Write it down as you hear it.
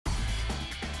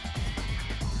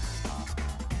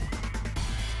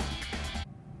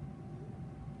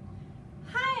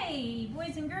Hey,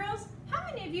 boys and girls, how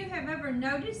many of you have ever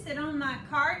noticed that on my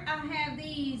cart I have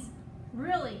these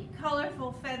really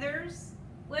colorful feathers?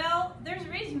 Well, there's a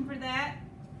reason for that.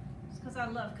 It's because I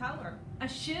love color. I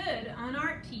should, an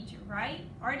art teacher, right?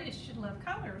 Artists should love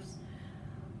colors.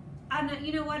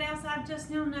 You know what else I've just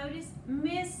now noticed?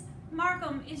 Miss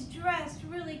Marcum is dressed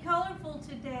really colorful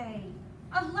today.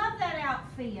 I love that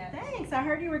outfit. Thanks. I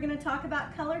heard you were going to talk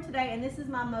about color today, and this is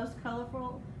my most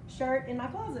colorful shirt in my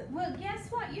closet. Well, guess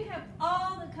what? You have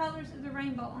all the colors of the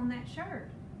rainbow on that shirt.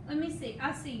 Let me see.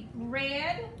 I see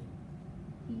red,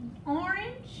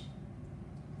 orange,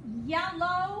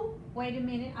 yellow. Wait a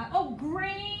minute. Oh,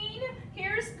 green.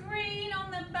 Here's green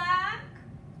on the back.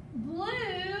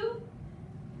 Blue.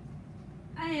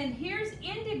 And here's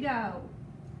indigo.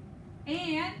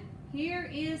 And here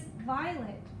is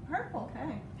violet. Purple.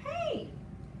 Okay. Hey,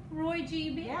 ROY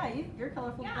G BIV. Yeah, you're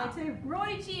colorful today too.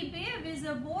 ROY G BIV is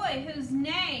a boy whose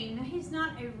name, he's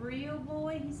not a real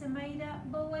boy, he's a made-up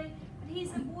boy, but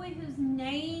he's a boy whose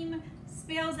name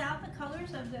spells out the colors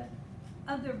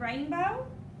of the rainbow: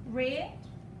 red,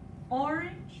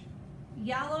 orange,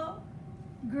 yellow,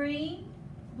 green,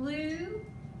 blue,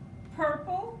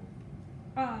 purple,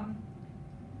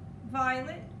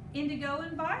 violet, indigo,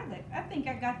 and violet. I think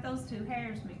I got those two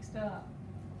hairs mixed up,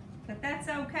 but that's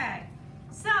okay.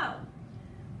 So,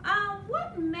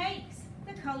 what makes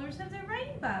the colors of the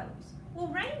rainbows? Well,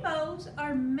 rainbows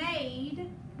are made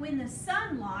when the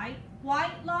sunlight,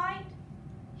 white light,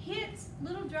 hits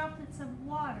little droplets of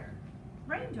water,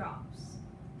 raindrops.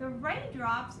 The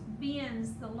raindrops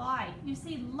bends the light. You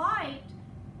see, light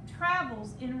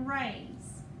travels in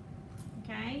rays,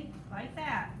 okay, like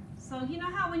that. So you know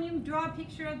how when you draw a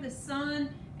picture of the sun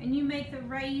and you make the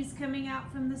rays coming out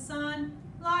from the sun,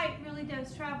 light really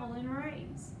does travel in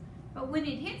rays. But when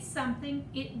it hits something,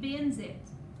 it bends it.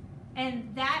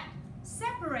 And that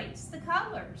separates the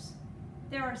colors.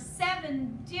 There are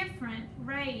 7 different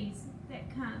rays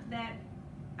that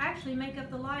actually make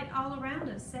up the light all around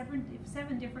us,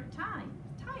 seven different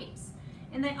types.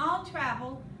 And they all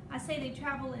travel, I say they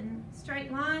travel in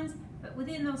straight lines, but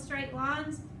within those straight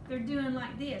lines, they're doing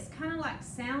like this, kind of like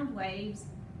sound waves.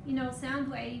 You know,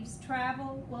 sound waves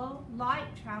travel, well,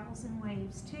 light travels in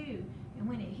waves too. And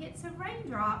when it hits a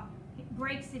raindrop, it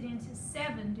breaks it into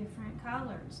 7 different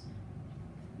colors.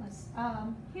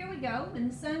 Here we go. When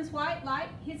the sun's white light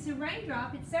hits a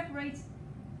raindrop, it separates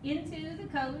into the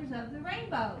colors of the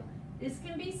rainbow. This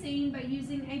can be seen by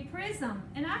using a prism.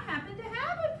 And I happen to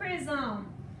have a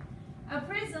prism. A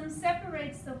prism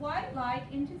separates the white light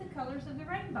into the colors of the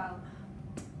rainbow.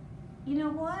 You know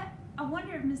what? I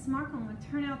wonder if Miss Marcum would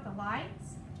turn out the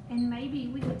lights, and maybe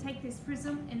we could take this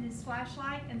prism and this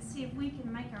flashlight and see if we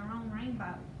can make our own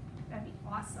rainbow. That'd be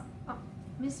awesome. Oh,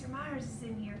 Mr. Myers is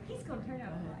in here. He's going to turn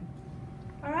out the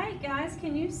light. All right, guys,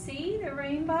 can you see the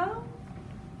rainbow?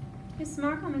 Miss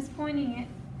Marcum is pointing it.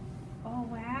 Oh,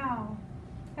 wow.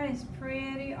 That is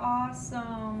pretty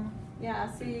awesome. Yeah,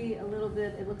 I see a little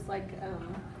bit, it looks like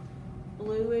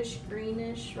bluish,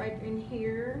 greenish right in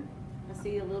here. I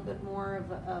see a little bit more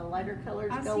of lighter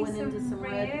colors going into some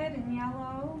red and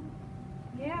yellow.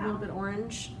 Yeah. A little bit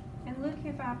orange. And look,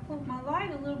 if I put my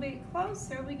light a little bit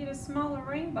closer, we get a smaller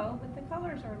rainbow, but the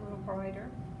colors are a little brighter.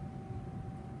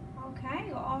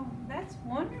 Okay, well, that's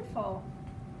wonderful.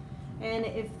 And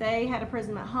if they had a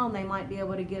prism at home, they might be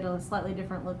able to get a slightly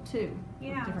different look too.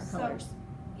 Yeah, with different colors.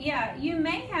 Yeah, you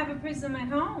may have a prism at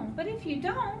home, but if you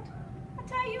don't, I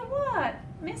tell you what,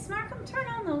 Miss Marcum, turn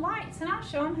on the lights and I'll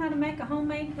show them how to make a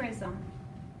homemade prism.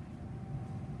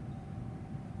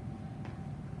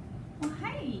 Well,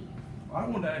 hey. I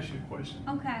wanted to ask you a question.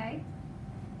 Okay.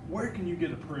 Where can you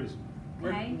get a prism?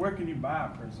 Okay. Where can you buy a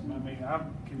prism? I mean,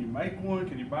 can you make one?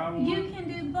 Can you buy one? You can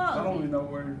do both. I don't even know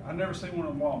where. I've never seen one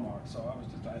at Walmart, so I was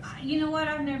just asking. You know what?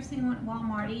 I've never seen one at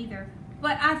Walmart either.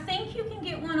 But I think you can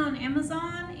get one on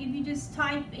Amazon if you just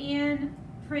type in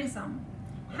prism.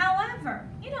 However,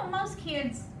 you know, most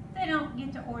kids, they don't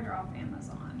get to order off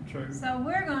Amazon. True. So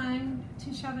we're going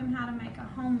to show them how to make a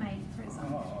homemade prism.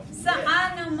 Oh, So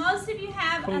I know most of you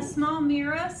have a small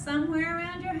mirror somewhere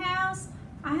around your house.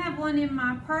 I have one in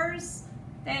my purse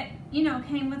that, you know,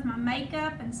 came with my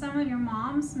makeup, and some of your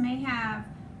moms may have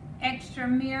extra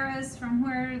mirrors from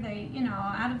where they, you know,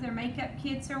 out of their makeup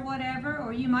kits or whatever,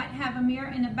 or you might have a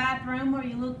mirror in the bathroom where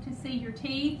you look to see your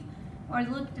teeth or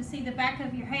look to see the back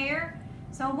of your hair.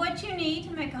 So what you need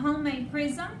to make a homemade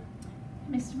prism,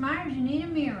 Mr. Myers, you need a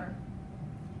mirror.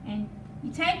 And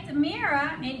you take the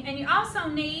mirror, and you also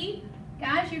need,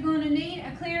 guys, you're going to need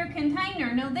a clear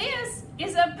container. Now this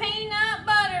is a peanut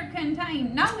butter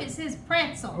container, No, it says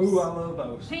pretzels. Ooh, I love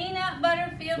those. Peanut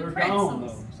butter filled They're pretzels. gone,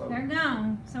 though, so- They're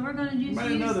gone. So we're going to just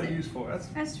Made use another it. use for it.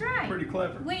 That's right. Pretty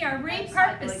clever. We are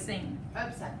repurposing.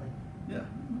 Upcycling. Yeah.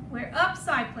 We're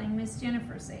upcycling, Miss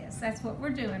Jennifer says. That's what we're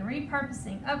doing,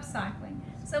 repurposing, upcycling.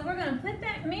 So we're going to put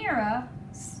that mirror,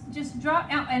 just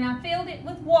drop out, and I filled it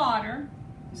with water.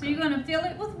 So you're going to fill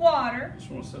it with water. Just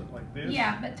want to set it like this.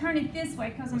 Yeah, but turn it this way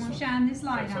because I'm This going to way? shine this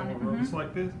light Okay, so on it. we'll roll this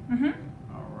like this?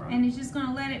 All right. And it's just going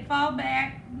to let it fall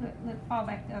back. Let it fall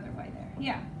back the other way there.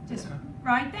 Yeah, just Okay.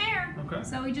 right there. Okay.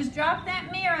 So we just drop that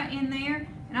mirror in there,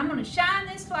 and I'm going to shine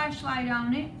this flashlight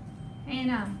on it.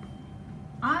 And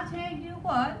I'll tell you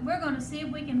what, we're going to see if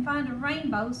we can find a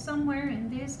rainbow somewhere in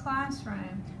this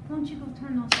classroom. Won't you go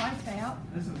turn those lights out?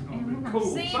 This is And going we're to be going cool.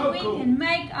 to see So if we cool. can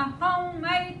make a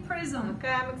homemade prism.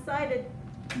 Okay, I'm excited.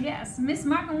 Yes, Miss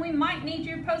Marcum, we might need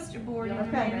your poster board in a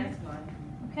Okay. minute.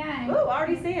 Okay. Ooh, I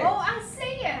already see it. Oh, I see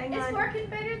it. Hang It's on. working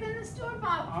better than the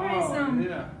store-bought Oh, prism.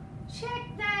 yeah.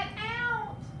 Check that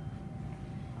out.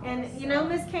 And you know,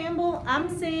 Miss Campbell, I'm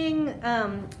seeing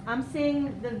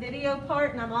the video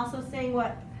part, and I'm also seeing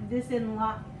what this in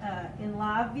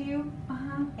live view.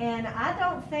 And I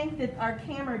don't think that our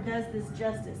camera does this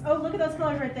justice. Oh, look at those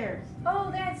colors right there. Oh,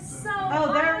 that's so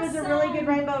Oh, there was a really good awesome.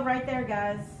 rainbow right there,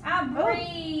 guys. I Oh,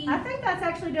 breathe. I think that's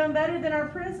actually doing better than our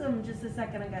prism just a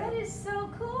second That ago. is so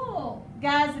cool.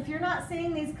 Guys, if you're not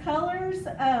seeing these colors,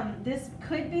 this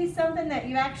could be something that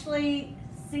you actually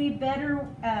see better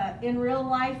in real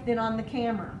life than on the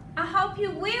camera. I hope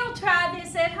you will try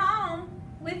this at home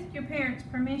with your parents'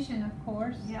 permission, of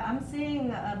course. Yeah, I'm seeing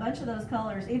a bunch of those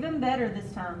colors, even better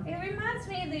this time. It reminds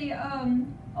me of the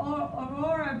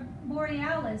Aurora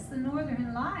Borealis, the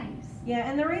Northern Lights. Yeah,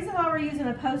 and the reason why we're using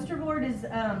a poster board is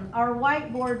our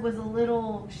whiteboard was a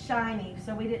little shiny,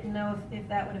 so we didn't know if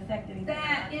that would affect anything.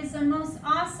 That is the most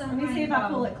awesome Let me see if I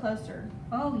rainbow. pull it closer.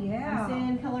 Oh, yeah. I'm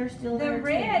seeing colors still The there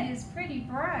red too. is pretty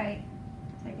bright.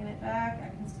 Taking it back, I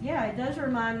can. Yeah, it does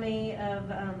remind me of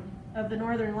the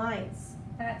Northern Lights.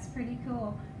 That's pretty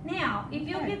cool. Now, if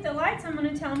you'll Okay. get the lights, I'm going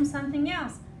to tell them something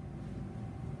else.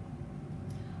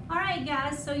 All right,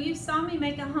 guys, so you saw me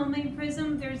make a homemade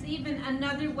prism. There's even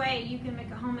another way you can make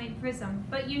a homemade prism,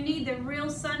 but you need the real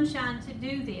sunshine to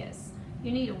do this.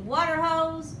 You need a water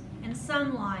hose and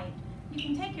sunlight. You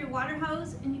can take your water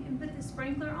hose and you can put the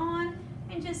sprinkler on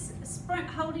and just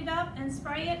hold it up and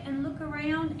spray it and look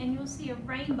around, and you'll see a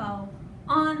rainbow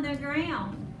on the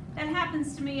ground. That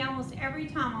happens to me almost every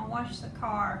time I wash the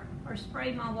car or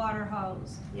spray my water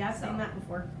hose. Yeah, I've seen that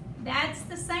before. That's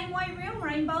the same way real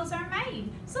rainbows are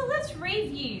made. So let's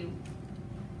review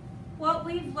what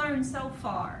we've learned so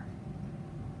far.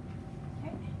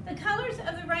 Okay. The colors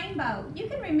of the rainbow. You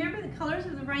can remember the colors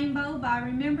of the rainbow by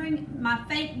remembering my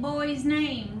fake boy's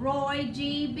name, ROY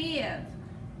G BIV.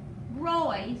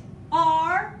 ROY,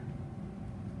 R,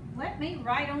 let me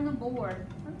write on the board.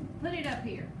 Let me put it up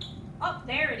here. Oh,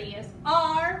 there it is.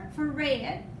 R for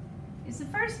red is the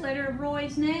first letter of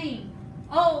Roy's name.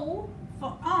 O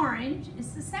for orange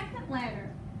is the second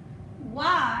letter.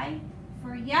 Y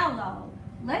for yellow.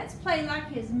 Let's play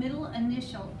like his middle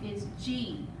initial is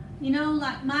G. You know,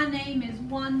 like my name is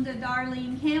Wanda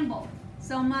Darlene Campbell,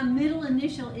 so my middle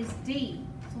initial is D.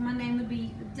 So my name would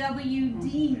be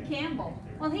W.D. Campbell.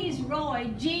 Well, he's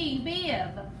ROY G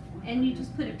BIV, and you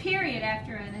just put a period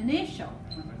after an initial.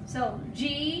 So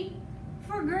G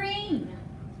for green.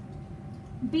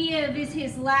 BIV is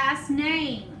his last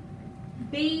name.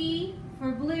 B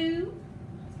for blue.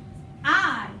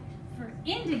 I for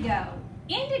indigo.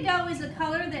 Indigo is a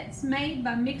color that's made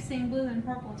by mixing blue and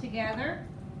purple together.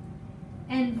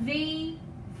 And V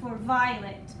for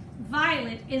violet.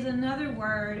 Violet is another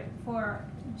word for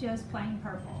just plain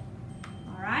purple.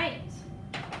 All right.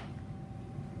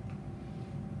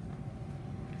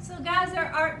 So guys, our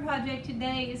art project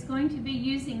today is going to be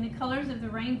using the colors of the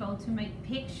rainbow to make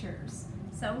pictures.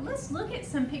 So let's look at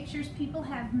some pictures people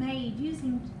have made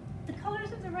using the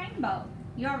colors of the rainbow.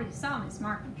 You already saw Miss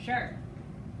Marcum, sure.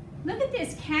 Look at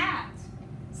this cat.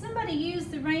 Somebody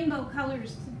used the rainbow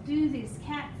colors to do this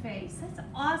cat face. That's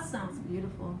awesome.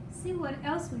 Beautiful. See what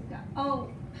else we've got. Oh,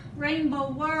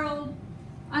 rainbow world.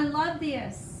 I love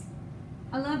this.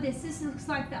 I love this. This looks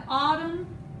like the autumn,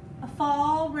 a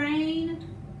fall, rain,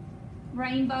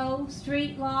 rainbow,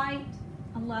 street light.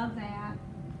 I love that.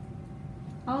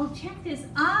 Oh, check this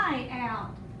eye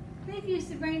out. They've used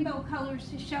the rainbow colors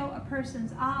to show a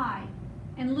person's eye.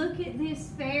 And look at this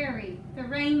fairy, the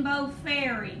rainbow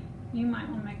fairy. You might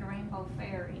want to make a rainbow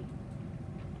fairy.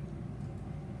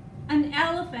 An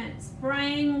elephant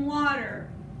spraying water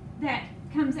that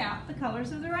comes out the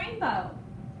colors of the rainbow.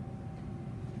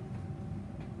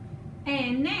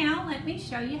 And now let me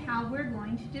show you how we're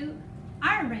going to do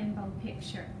our rainbow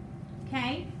picture.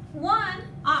 Okay, one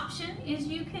option is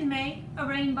you can make a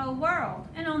rainbow world.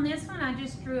 And on this one I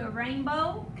just drew a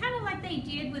rainbow, kind of like they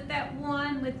did with that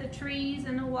one with the trees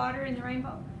and the water and the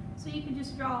rainbow. So you can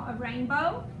just draw a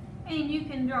rainbow and you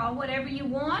can draw whatever you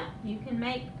want. You can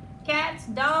make cats,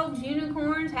 dogs,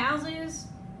 unicorns, houses,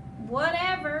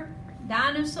 whatever,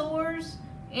 dinosaurs,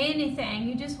 anything.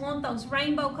 You just want those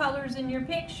rainbow colors in your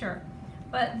picture.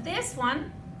 But this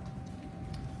one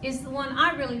is the one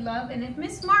I really love, and if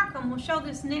Miss Marcum will show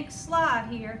this next slide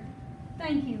here,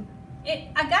 thank you.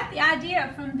 I got the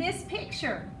idea from this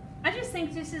picture. I just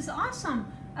think this is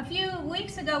awesome. A few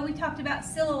weeks ago we talked about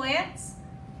silhouettes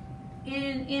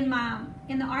in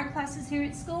the art classes here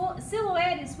at school. A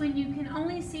silhouette is when you can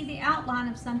only see the outline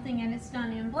of something and it's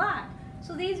done in black.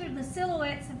 So these are the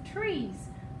silhouettes of trees,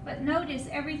 but notice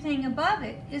everything above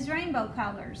it is rainbow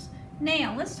colors.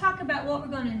 Now, let's talk about what we're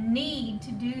going to need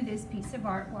to do this piece of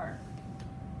artwork.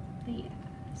 The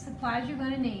supplies you're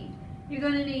going to need. You're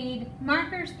going to need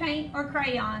markers, paint, or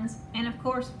crayons, and of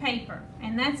course paper.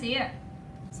 And that's it.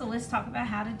 So let's talk about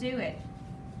how to do it.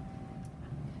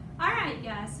 Alright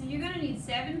guys, so you're going to need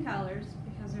 7 colors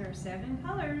because there are 7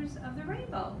 colors of the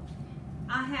rainbow.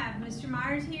 I have Mr.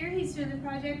 Myers here, he's doing the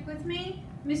project with me.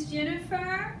 Miss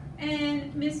Jennifer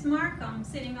and Miss Marcum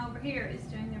sitting over here is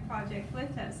doing the project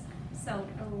with us. So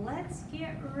let's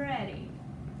get ready.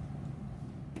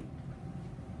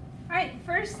 Alright, the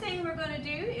first thing we're going to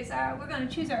do is we're going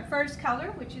to choose our first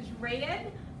color, which is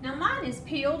red. Now mine is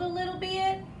peeled a little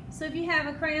bit, so if you have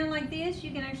a crayon like this, you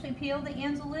can actually peel the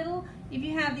ends a little. If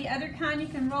you have the other kind, you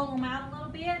can roll them out a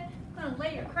little bit. I'm going to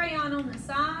lay your crayon on the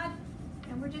side,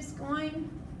 and we're just going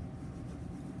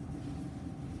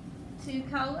to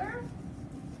color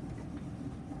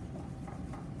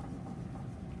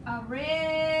a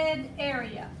red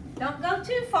area. Don't go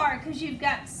too far because you've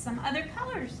got some other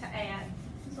colors to add.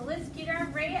 So let's get our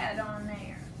red on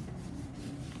there.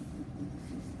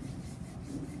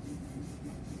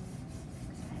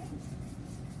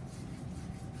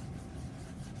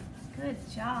 Okay. Good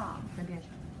job.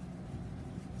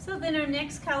 So then our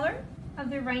next color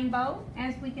of the rainbow,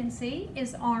 as we can see,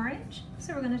 is orange.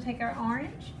 So we're going to take our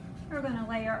orange, we're going to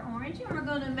lay our orange, and we're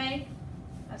going to make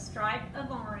a stripe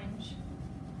of orange.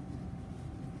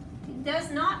 It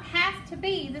does not have to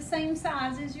be the same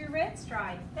size as your red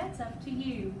stripe. That's up to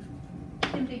you. It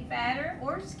can be fatter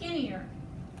or skinnier.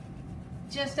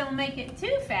 Just don't make it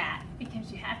too fat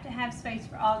because you have to have space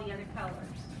for all the other colors.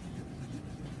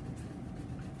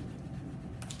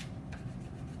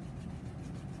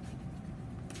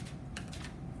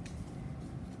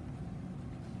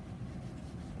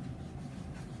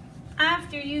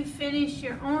 After you finish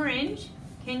your orange,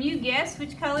 can you guess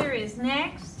which color is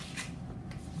next?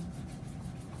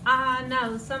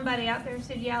 No, somebody out there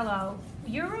said yellow.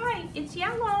 You're right, it's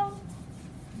yellow.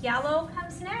 Yellow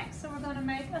comes next, so we're going to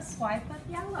make a swipe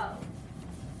of yellow.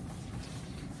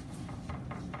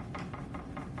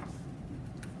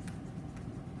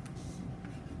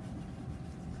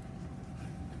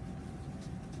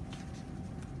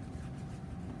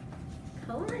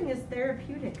 Coloring is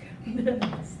therapeutic. It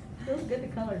feels good to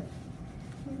color.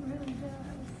 It really does.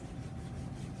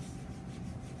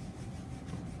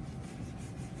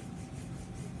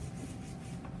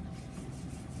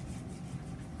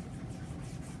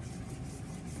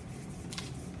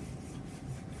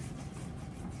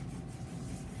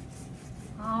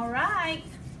 All right,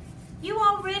 you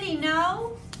already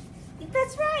know.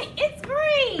 That's right, it's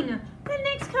green. The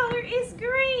next color is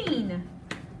green.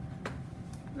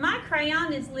 My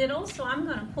crayon is little, so I'm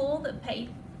going to pull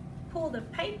the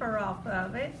paper off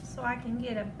of it so I can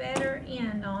get a better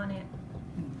end on it.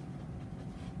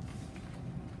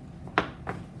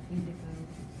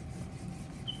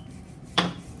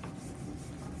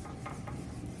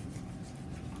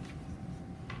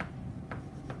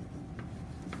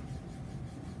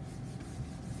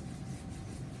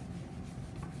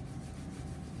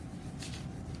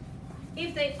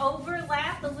 If they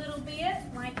overlap a little bit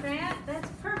like that, that's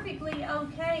perfectly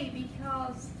okay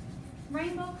because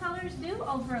rainbow colors do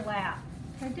overlap.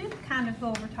 They do kind of go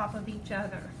over top of each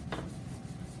other.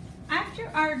 After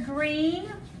our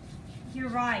green, you're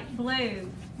right, blue.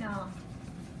 Now,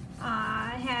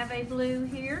 I have a blue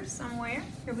here somewhere.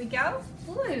 Here we go,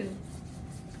 blue.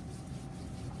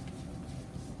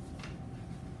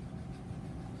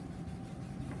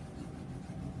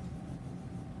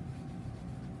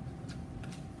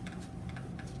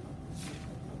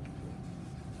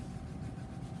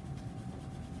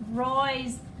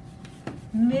 Roy's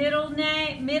middle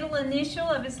initial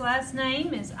of his last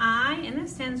name is I, and it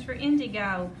stands for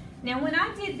indigo. Now when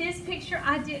I did this picture,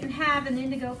 I didn't have an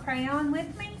indigo crayon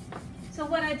with me. So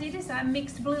what I did is I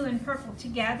mixed blue and purple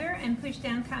together and pushed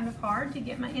down kind of hard to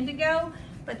get my indigo.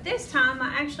 But this time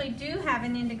I actually do have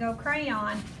an indigo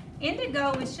crayon.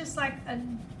 Indigo is just like a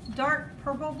dark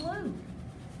purple blue.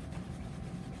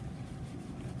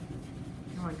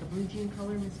 Like a blue jean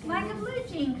color, Miss Campbell? Like a blue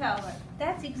jean color.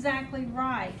 That's exactly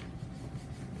right.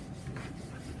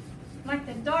 Like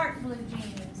the dark blue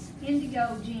jeans,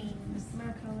 indigo jeans.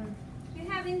 My color. You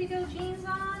have indigo jeans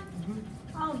on? Mm-hmm.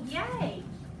 Oh, yay.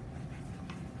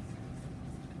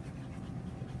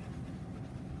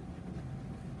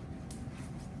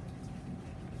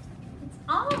 It's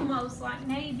almost like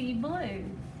navy blue,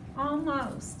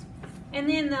 almost. And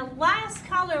then the last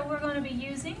color we're going to be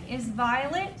using is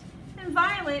violet. And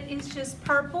violet is just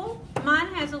purple.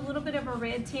 Mine has a little bit of a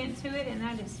red tint to it, and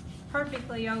that is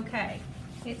perfectly okay.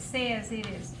 It says it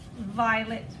is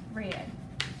violet red.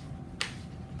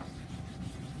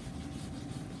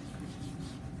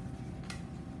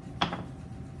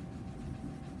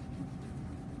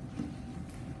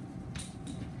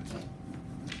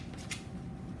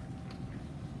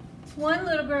 One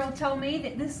little girl told me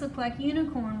that this looked like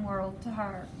unicorn world to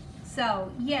her.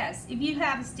 So, yes, if you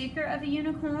have a sticker of a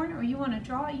unicorn or you want to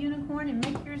draw a unicorn and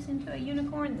make yours into a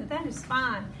unicorn, that is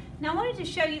fine. Now, I wanted to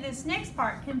show you this next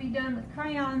part can be done with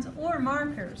crayons or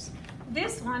markers.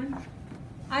 This one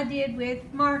I did with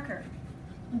marker.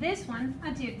 This one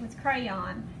I did with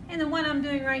crayon. And the one I'm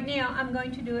doing right now, I'm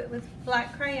going to do it with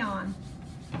black crayon.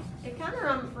 It kind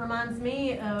of reminds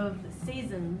me of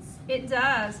seasons. It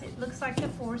does. It looks like the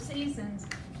 4 seasons.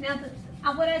 Now,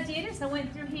 what I did is I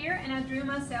went through here and I drew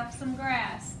myself some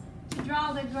grass. To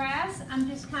draw the grass, I'm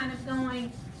just kind of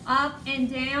going up and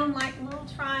down like little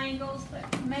triangles,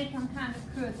 but make them kind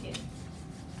of crooked.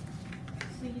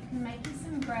 So you can make you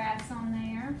some grass on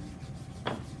there.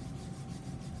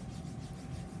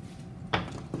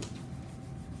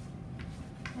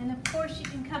 And of course you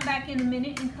can come back in a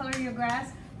minute and color your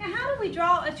grass. Now how do we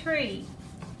draw a tree?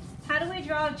 How do we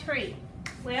draw a tree?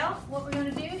 Well, what we're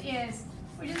going to do is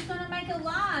we're just going to make a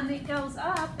line that goes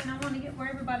up, and I want to get where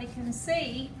everybody can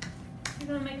see. We're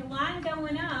going to make a line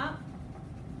going up,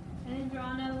 and then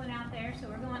draw another one out there. So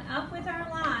we're going up with our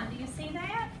line. Do you see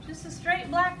that? Just a straight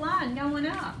black line going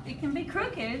up. It can be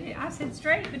crooked. I said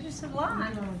straight, but just a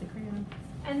line.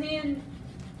 And then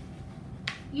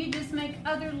you just make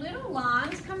other little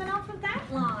lines coming off of that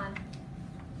line.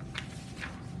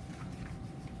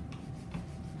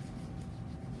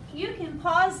 You can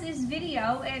pause this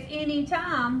video at any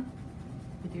time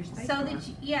With your space so bar.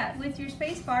 that with your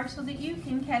space bar so that you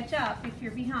can catch up if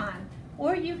you're behind.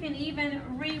 Or you can even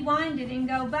rewind it and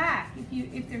go back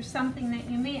if there's something that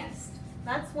you missed.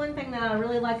 That's one thing that I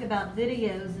really like about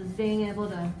videos is being able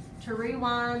to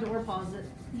rewind or pause it.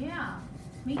 Yeah,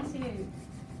 me too.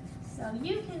 So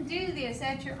you can do this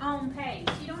at your own pace.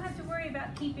 You don't have to worry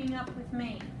about keeping up with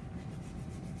me.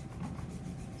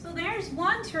 So there's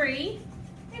one tree.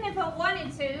 And if I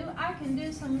wanted to, I can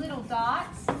do some little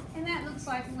dots, and that looks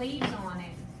like leaves on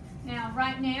it. Now,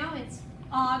 right now, it's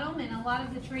autumn, and a lot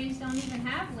of the trees don't even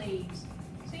have leaves.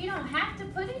 So you don't have to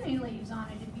put any leaves on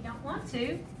it if you don't want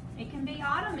to. It can be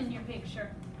autumn in your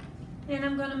picture. Then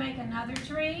I'm going to make another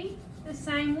tree the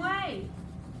same way.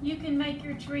 You can make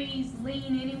your trees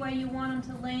lean any way you want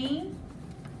them to lean.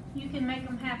 You can make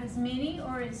them have as many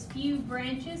or as few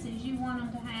branches as you want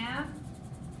them to have.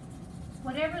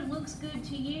 Whatever looks good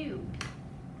to you.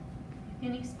 You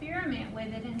can experiment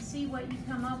with it and see what you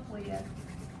come up with.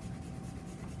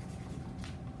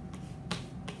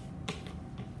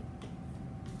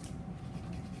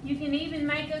 You can even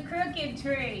make a crooked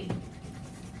tree.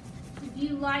 If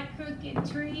you like crooked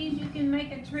trees, you can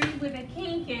make a tree with a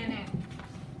kink in it.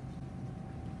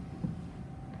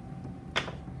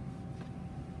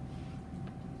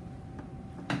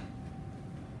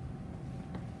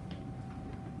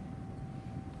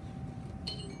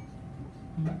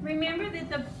 Remember that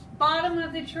the bottom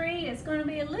of the tree is going to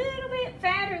be a little bit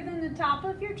fatter than the top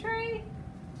of your tree.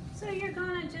 So you're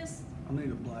going to just... I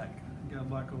need a black. You got a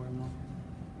black over there,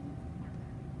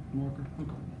 marker?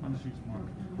 Okay, I'll just use a marker.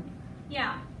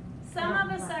 Yeah. Some of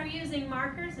us are using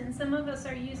markers and some of us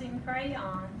are using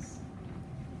crayons.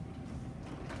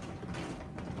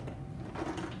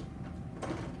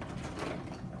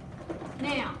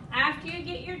 Now, after you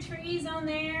get your trees on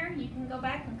there, you can go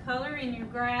back and color in your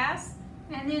grass.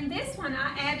 And then this one,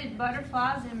 I added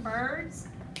butterflies and birds.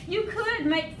 You could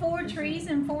make 4 trees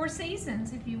and 4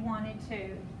 seasons if you wanted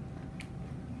to.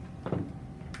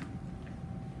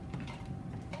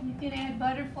 You can add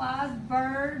butterflies,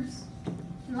 birds.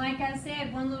 And like I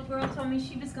said, one little girl told me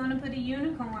she was going to put a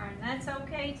unicorn. That's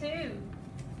okay too.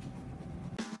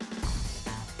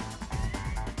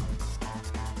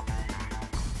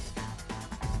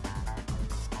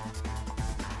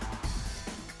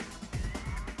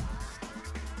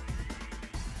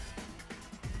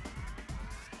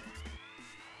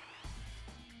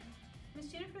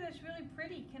 really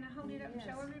pretty. Can I hold it up and Yes.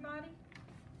 show everybody?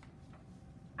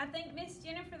 I think Miss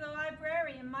Jennifer, the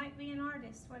librarian, might be an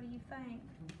artist. What do you think?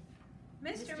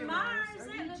 Mr. Mr. Myers, Myers, are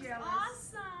that you looks jealous?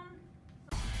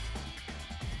 awesome.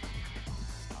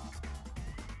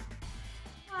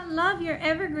 I love your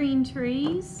evergreen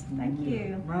trees. Thank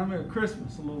you. Remind me of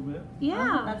Christmas a little bit.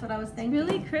 Yeah, That's what I was it's thinking.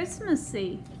 really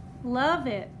Christmassy. Love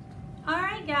it. All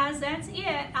right, guys, that's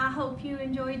it. I hope you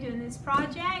enjoyed doing this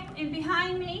project. And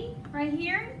behind me, right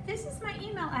here, this is my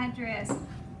email address.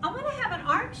 I want to have an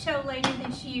art show later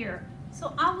this year.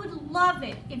 So I would love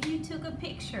it if you took a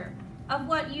picture of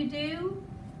what you do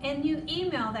and you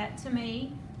email that to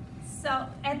me. So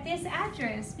at this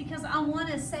address, because I want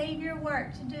to save your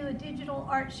work to do a digital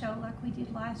art show like we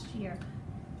did last year.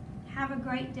 Have a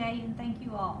great day and thank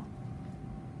you all.